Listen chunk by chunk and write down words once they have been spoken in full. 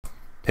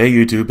Hey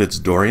YouTube, it's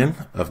Dorian.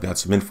 I've got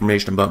some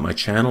information about my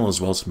channel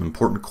as well as some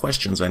important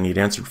questions I need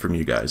answered from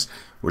you guys,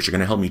 which are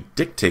going to help me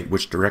dictate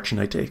which direction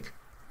I take.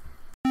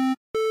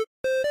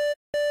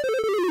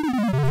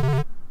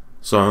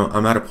 So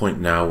I'm at a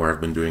point now where I've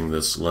been doing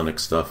this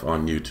Linux stuff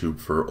on YouTube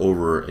for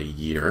over a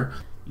year,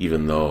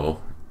 even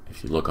though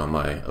if you look on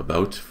my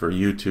About for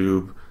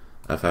YouTube,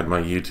 I've had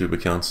my YouTube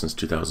account since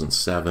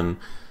 2007.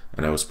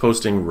 And I was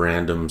posting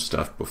random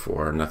stuff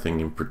before, nothing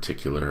in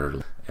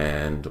particular.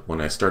 And when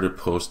I started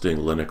posting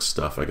Linux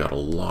stuff, I got a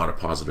lot of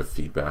positive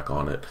feedback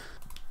on it.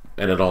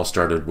 And it all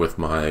started with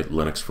my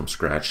Linux from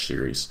Scratch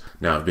series.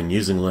 Now, I've been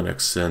using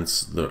Linux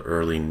since the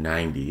early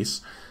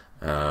 90s.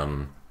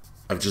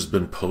 I've just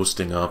been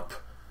posting up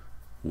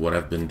what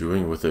I've been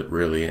doing with it,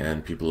 really,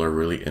 and people are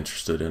really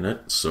interested in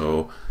it.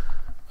 So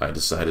I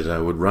decided I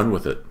would run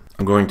with it.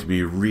 I'm going to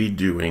be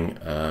redoing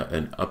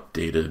an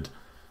updated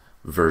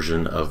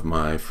version of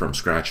my from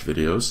scratch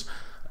videos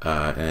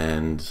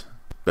and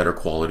better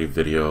quality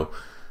video.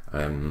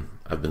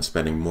 I've been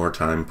spending more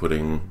time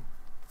putting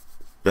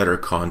better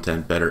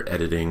content, better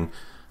editing,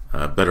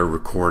 better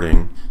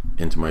recording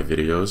into my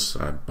videos.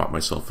 I bought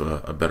myself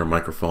a better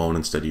microphone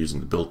instead of using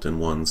the built-in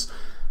ones,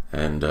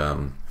 and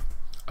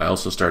I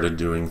also started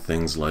doing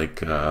things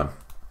like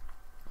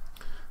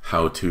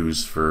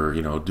how-tos for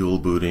dual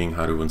booting,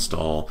 how to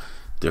install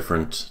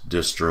different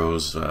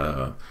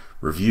distros,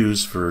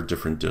 reviews for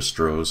different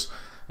distros,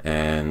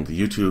 and the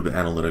YouTube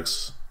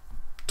analytics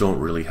don't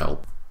really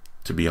help.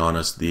 To be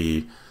honest,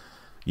 the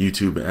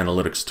YouTube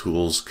analytics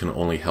tools can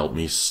only help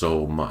me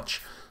so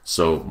much.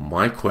 So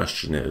my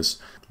question is,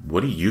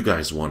 what do you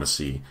guys want to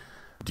see?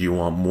 Do you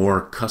want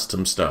more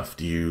custom stuff?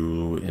 Do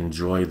you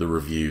enjoy the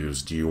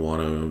reviews? Do you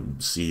want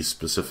to see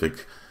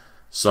specific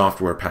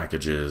software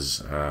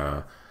packages,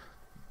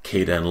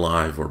 Kden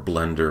Live or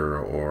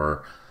Blender,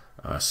 or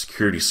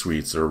security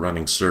suites, or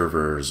running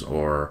servers,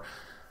 or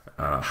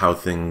how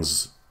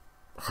things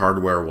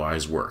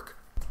hardware-wise work?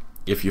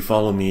 If you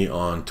follow me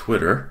on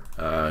Twitter,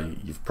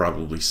 you've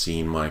probably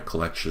seen my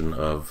collection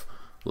of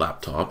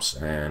laptops,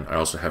 and I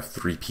also have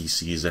 3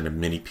 PCs and a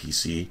mini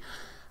PC.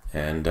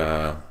 And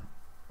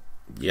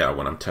yeah,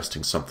 when I'm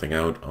testing something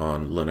out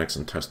on Linux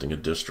and testing a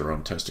distro,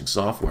 I'm testing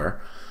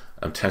software,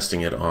 I'm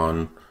testing it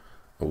on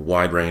a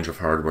wide range of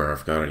hardware.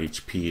 I've got an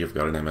HP, I've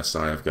got an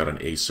MSI, I've got an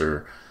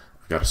Acer,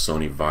 I've got a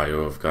Sony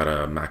Vaio, I've got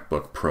a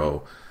MacBook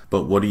Pro.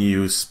 But what do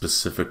you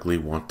specifically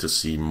want to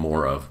see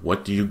more of?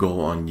 What do you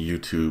go on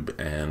YouTube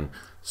and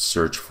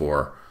search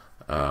for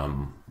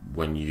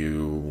when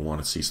you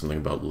want to see something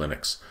about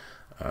Linux?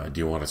 Do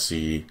you want to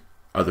see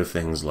other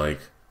things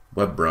like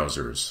web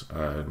browsers?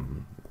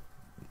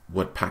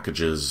 What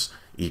packages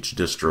each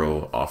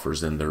distro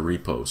offers in their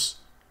repos?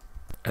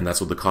 And that's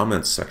what the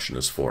comments section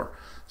is for.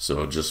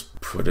 So just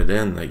put it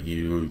in that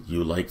you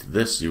liked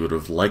this, you would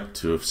have liked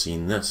to have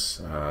seen this.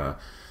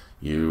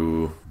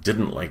 You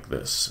didn't like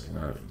this,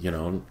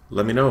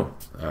 let me know.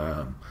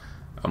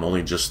 I'm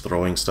only just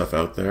throwing stuff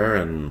out there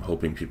and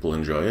hoping people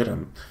enjoy it.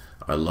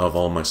 I love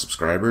all my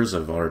subscribers.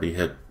 I've already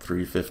hit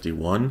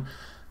 351.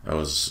 I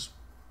was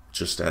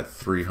just at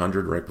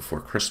 300 right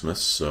before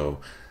Christmas,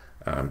 so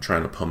I'm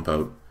trying to pump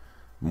out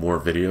more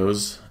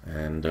videos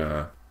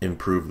and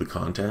improve the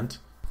content.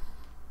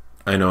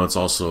 I know it's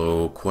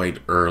also quite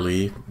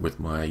early with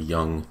my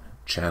young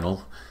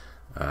channel.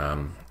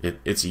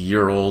 It's a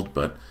year old,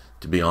 but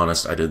to be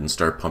honest, I didn't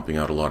start pumping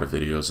out a lot of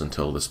videos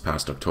until this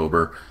past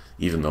October,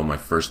 even though my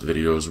first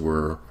videos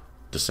were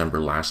December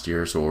last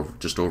year, so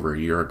just over a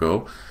year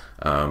ago.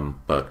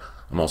 But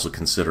I'm also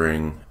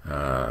considering,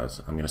 I'm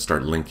going to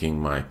start linking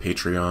my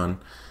Patreon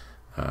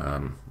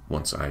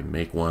once I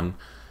make one,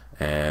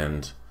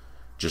 and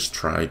just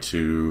try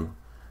to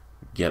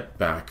get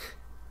back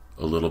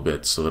a little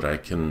bit so that I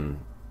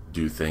can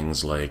do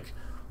things like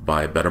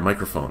buy a better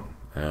microphone.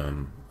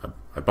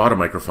 I bought a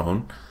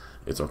microphone,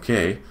 it's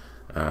okay.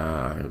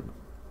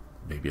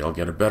 Maybe I'll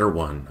get a better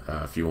one.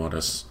 If you want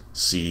to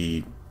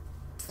see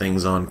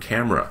things on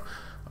camera,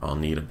 I'll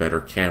need a better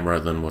camera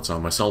than what's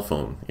on my cell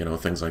phone,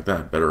 things like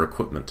that. Better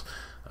equipment,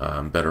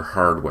 better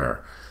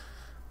hardware,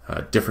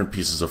 different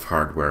pieces of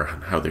hardware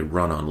and how they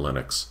run on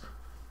Linux.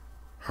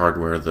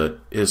 Hardware that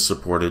is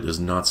supported, is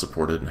not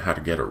supported, and how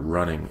to get it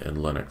running in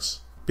Linux.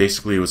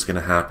 Basically, what's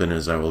going to happen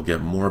is I will get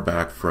more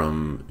back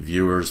from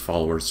viewers,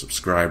 followers,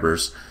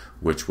 subscribers,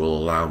 which will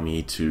allow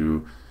me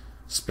to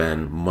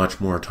spend much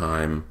more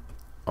time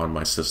on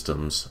my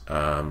systems.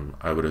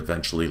 I would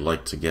eventually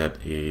like to get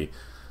a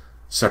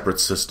separate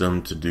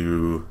system to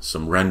do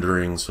some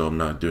rendering, so I'm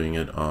not doing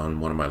it on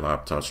one of my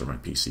laptops or my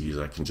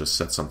PCs. I can just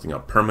set something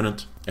up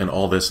permanent. And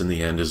all this in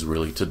the end is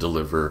really to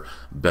deliver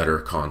better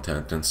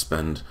content and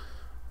spend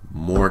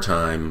more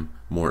time,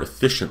 more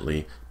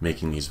efficiently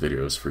making these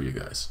videos for you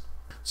guys.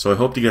 So I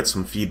hope to get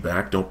some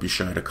feedback. Don't be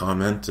shy to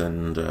comment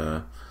and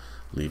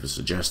leave a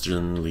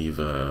suggestion, leave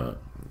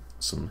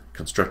some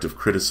constructive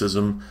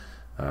criticism.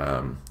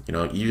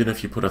 Even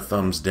if you put a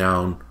thumbs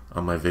down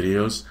on my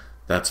videos,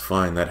 that's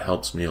fine. That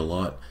helps me a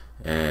lot.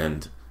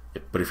 But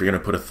if you're going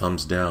to put a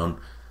thumbs down,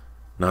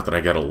 not that I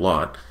get a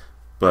lot,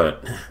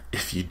 but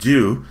if you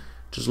do,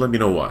 Just let me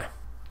know why.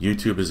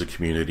 YouTube is a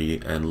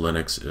community and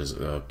Linux is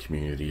a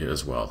community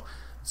as well.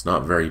 It's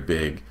not very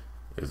big.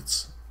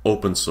 It's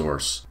open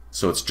source.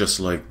 So it's just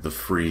like the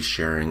free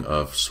sharing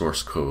of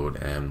source code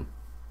and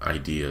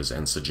ideas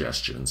and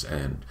suggestions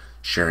and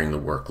sharing the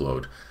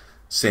workload.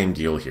 Same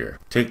deal here.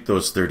 Take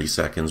those 30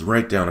 seconds,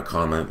 write down a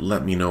comment,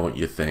 let me know what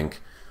you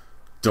think.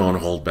 Don't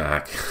hold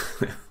back.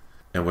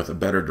 And with a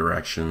better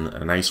direction,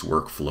 a nice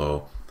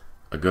workflow,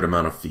 a good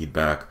amount of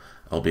feedback,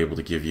 I'll be able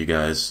to give you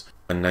guys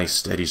a nice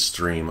steady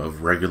stream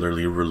of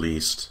regularly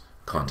released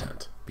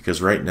content.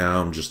 Because right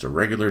now I'm just a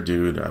regular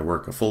dude. I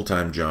work a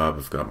full-time job.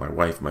 I've got my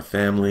wife, my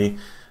family,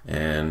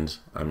 and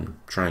I'm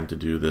trying to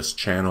do this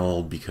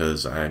channel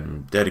because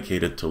I'm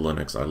dedicated to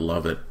Linux. I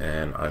love it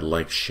and I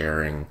like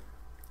sharing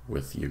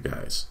with you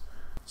guys.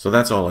 So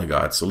that's all I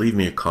got. So leave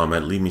me a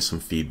comment, leave me some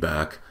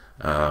feedback.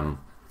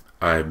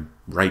 I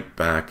write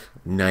back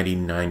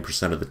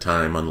 99% of the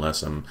time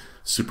unless I'm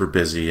super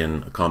busy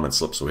and a comment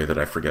slips away that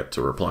I forget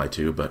to reply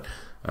to, but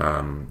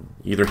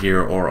either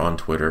here or on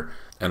Twitter,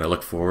 and I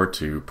look forward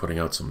to putting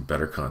out some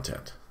better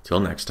content. Till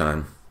next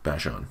time,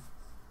 bash on.